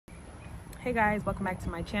Hey guys, welcome back to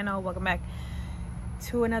my channel. Welcome back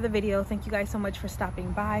to another video. Thank you guys so much for stopping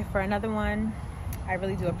by for another one. I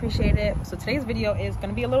really do appreciate it. So today's video is going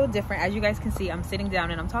to be a little different. As you guys can see, I'm sitting down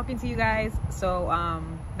and I'm talking to you guys, so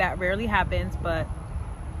that rarely happens, but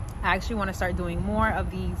I actually want to start doing more of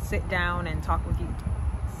these sit down and talk with you,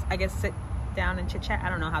 I guess sit down and chit chat, I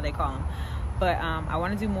don't know how they call them, but I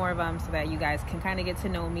want to do more of them so that you guys can kind of get to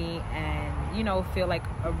know me and, you know, feel like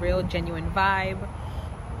a real genuine vibe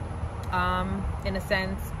in a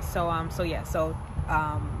sense. So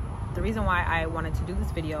the reason why I wanted to do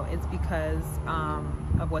this video is because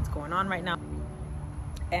of what's going on right now,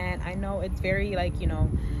 and I know it's very, like, you know,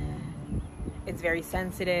 it's very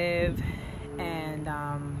sensitive, and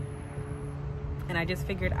I just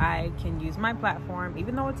figured I can use my platform,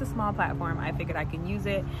 even though it's a small platform. I figured I can use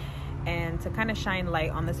it and to kind of shine light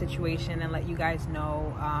on the situation and let you guys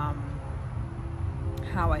know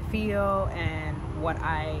how I feel and what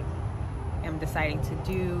I am deciding to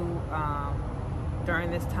do during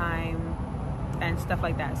this time and stuff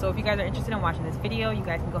like that. So if you guys are interested in watching this video, you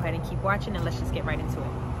guys can go ahead and keep watching, and let's just get right into it.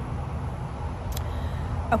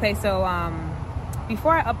 Okay, so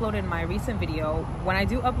before I uploaded my recent video, when I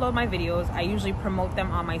do upload my videos, I usually promote them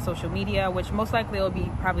on my social media, which most likely will be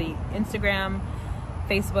probably Instagram,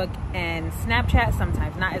 Facebook, and Snapchat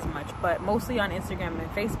sometimes, not as much, but mostly on Instagram and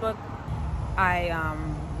Facebook. I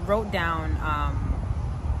wrote down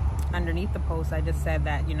underneath the post, I just said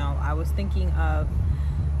that, you know, I was thinking of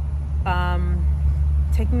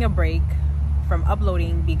taking a break from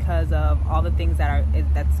uploading because of all the things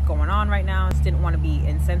that's going on right now. I just didn't want to be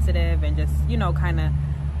insensitive and just, you know, kind of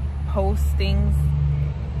post things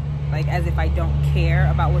like as if I don't care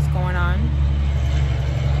about what's going on.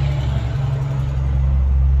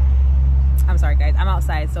 I'm sorry guys, I'm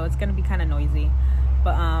outside, so it's gonna be kind of noisy,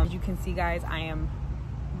 but as you can see guys, I am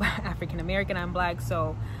African American, I'm black,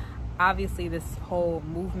 so obviously this whole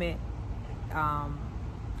movement,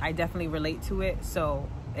 I definitely relate to it. So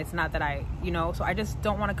it's not that I, you know, so I just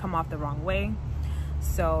don't want to come off the wrong way.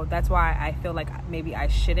 So that's why I feel like maybe I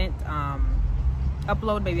shouldn't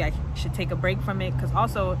upload. Maybe I should take a break from it, because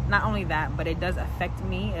also not only that, but it does affect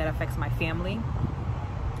me. It affects my family.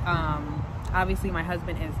 Obviously my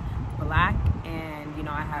husband is black, and you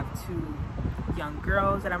know, I have 2 young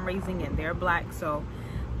girls that I'm raising, and they're black. So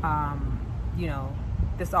you know,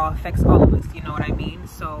 this all affects all of us, you know what I mean?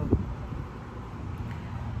 So,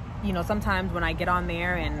 you know, sometimes when I get on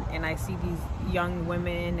there and I see these young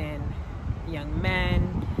women and young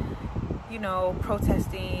men, you know,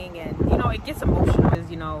 protesting, and, you know, it gets emotional.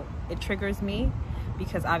 You know, it triggers me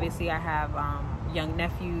because obviously I have young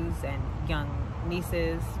nephews and young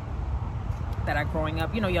nieces that are growing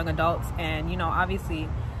up, you know, young adults, and, you know, obviously,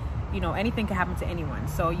 you know, anything can happen to anyone.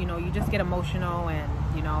 So, you know, you just get emotional and,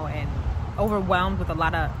 you know, and overwhelmed with a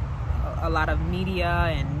lot of media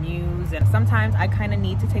and news, and sometimes I kind of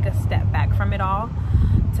need to take a step back from it all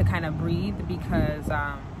to kind of breathe, because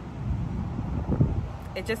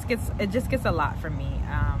it just gets a lot for me,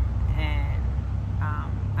 and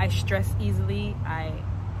I stress easily.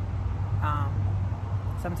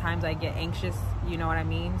 Sometimes I get anxious, you know what I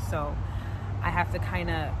mean? So I have to kind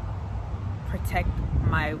of protect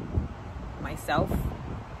myself.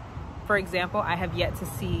 For example, I have yet to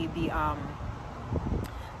see the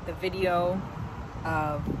video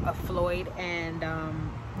of Floyd, and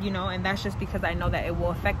you know, and that's just because I know that it will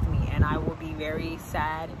affect me, and I will be very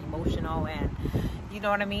sad and emotional, and you know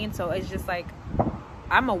what I mean? So it's just like,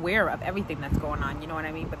 I'm aware of everything that's going on, you know what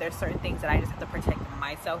I mean? But there's certain things that I just have to protect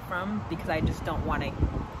myself from, because I just don't want to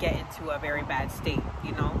get into a very bad state,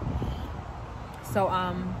 you know? So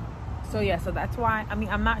yeah, so that's why, I mean,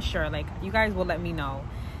 I'm not sure, like, you guys will let me know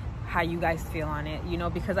how you guys feel on it, you know,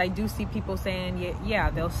 because I do see people saying, yeah,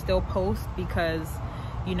 they'll still post because,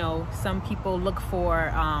 you know, some people look for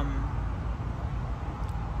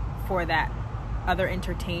that other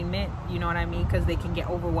entertainment, you know what I mean, because they can get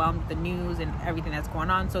overwhelmed with the news and everything that's going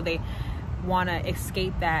on, so they want to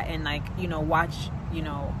escape that and, like, you know, watch, you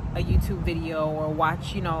know, a YouTube video, or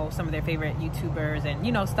watch, you know, some of their favorite YouTubers, and,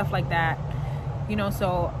 you know, stuff like that, you know.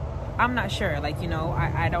 So I'm not sure, like, you know,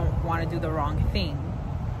 I don't want to do the wrong thing,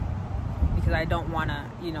 because I don't want to,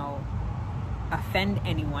 you know, offend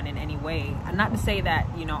anyone in any way. And not to say that,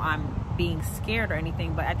 you know, I'm being scared or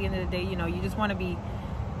anything, but at the end of the day, you know, you just want to be,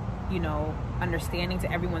 you know, understanding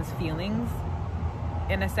to everyone's feelings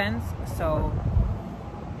in a sense. So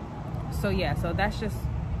yeah, so that's just,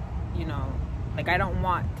 you know, like, I don't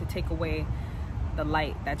want to take away the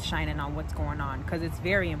light that's shining on what's going on, because it's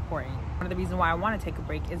very important. One of the reasons why I want to take a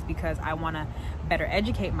break is because I want to better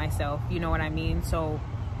educate myself, you know what I mean? So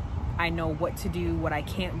I know what to do, what I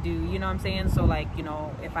can't do, you know what I'm saying? So like, you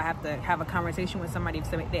know, if I have to have a conversation with somebody, if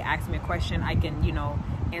they ask me a question, I can, you know,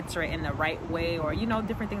 answer it in the right way, or, you know,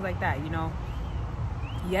 different things like that, you know.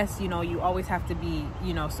 Yes, you know, you always have to be,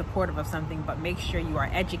 you know, supportive of something, but make sure you are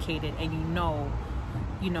educated and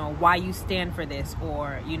you know, why you stand for this,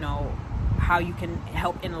 or, you know, how you can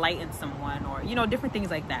help enlighten someone, or, you know, different things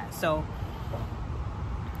like that. So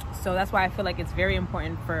that's why I feel like it's very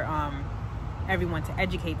important for everyone to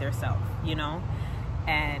educate themselves, you know.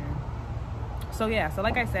 And so yeah, so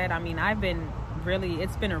like I said, I mean,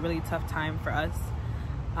 it's been a really tough time for us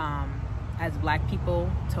as Black people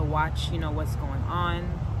to watch, you know, what's going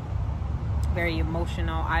on. Very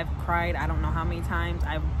emotional. I've cried I don't know how many times.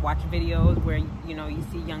 I've watched videos where, you know, you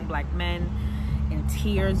see young Black men in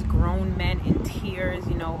tears, grown men in tears,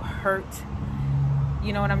 you know, hurt,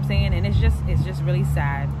 you know what I'm saying? And it's just really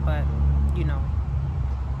sad. But, you know,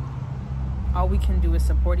 all we can do is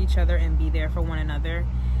support each other and be there for one another.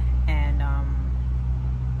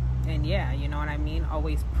 And yeah, you know what I mean?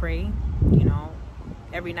 Always pray, you know.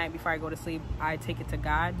 Every night before I go to sleep, I take it to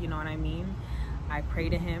God, you know what I mean? I pray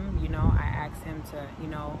to him, you know. I ask him to, you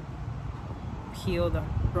know, heal the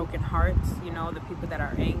broken hearts, you know, the people that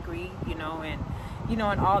are angry, you know, and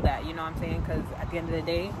all that, you know what I'm saying? Because at the end of the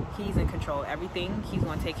day, he's in control of everything. He's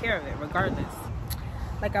going to take care of it regardless.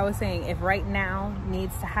 Like I was saying, if right now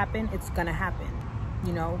needs to happen, it's going to happen.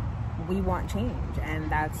 You know, we want change, and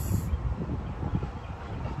that's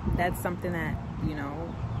something that, you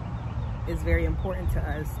know, is very important to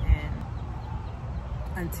us. And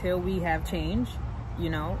until we have change,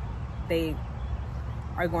 you know, they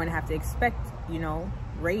are going to have to expect, you know,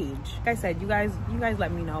 rage. Like I said, you guys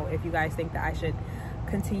let me know if you guys think that I should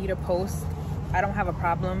continue to post. I don't have a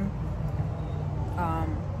problem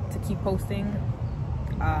to keep posting.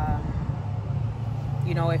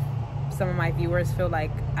 You know, if some of my viewers feel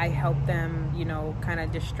like I help them, you know, kind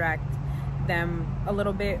of distract them a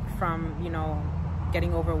little bit from, you know,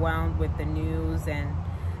 getting overwhelmed with the news and,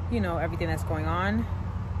 you know, everything that's going on,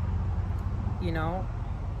 you know,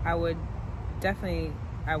 I wouldn't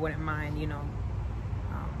mind, you know.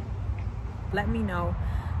 Let me know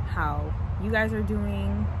how you guys are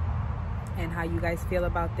doing and how you guys feel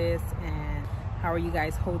about this, and how are you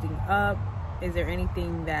guys holding up. Is there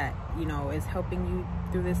anything that, you know, is helping you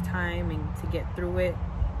through this time and to get through it?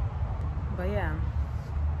 But yeah,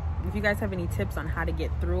 if you guys have any tips on how to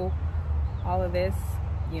get through all of this,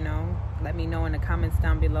 you know, let me know in the comments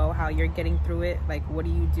down below how you're getting through it. Like, what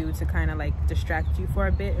do you do to kind of like distract you for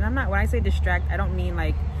a bit? And when I say distract, I don't mean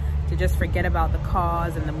like to just forget about the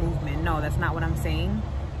cause and the movement. No, that's not what I'm saying.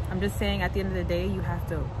 I'm just saying at the end of the day, you have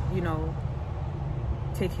to, you know,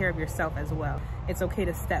 take care of yourself as well. It's okay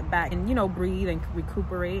to step back and, you know, breathe and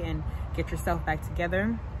recuperate and get yourself back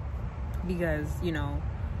together, because, you know,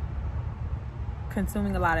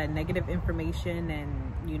 consuming a lot of negative information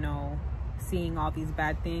and, you know, seeing all these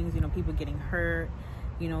bad things, you know, people getting hurt,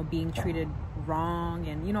 you know, being treated wrong,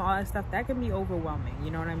 and, you know, all that stuff, that can be overwhelming,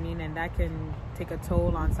 you know what I mean? And that can take a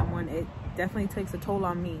toll on someone. It definitely takes a toll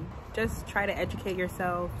on me. Just try to educate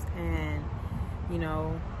yourselves, and, you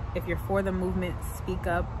know, if you're for the movement, speak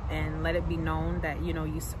up and let it be known that, you know,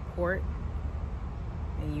 you support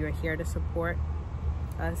and you're here to support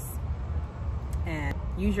us. And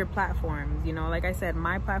use your platforms, you know. Like I said,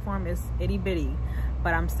 my platform is itty bitty,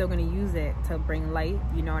 but I'm still going to use it to bring light,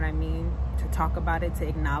 you know what I mean, to talk about it, to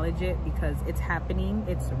acknowledge it, because it's happening,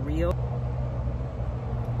 it's real.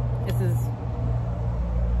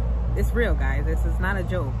 It's real, guys. This is not a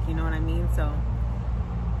joke, you know what I mean? So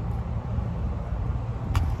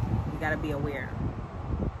you got to be aware.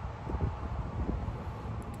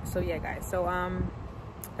 So yeah, guys, so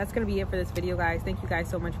that's gonna be it for this video, guys. Thank you guys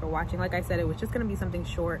so much for watching. Like I said, it was just gonna be something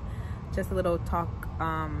short, just a little talk,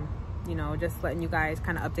 you know, just letting you guys,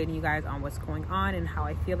 kind of updating you guys on what's going on and how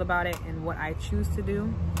I feel about it and what I choose to do,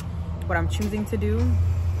 what I'm choosing to do.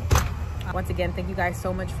 Once again, thank you guys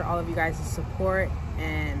so much for all of you guys' support,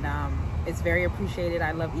 and it's very appreciated.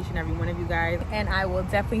 I love each and every one of you guys, and I will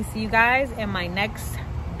definitely see you guys in my next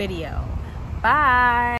video. Bye.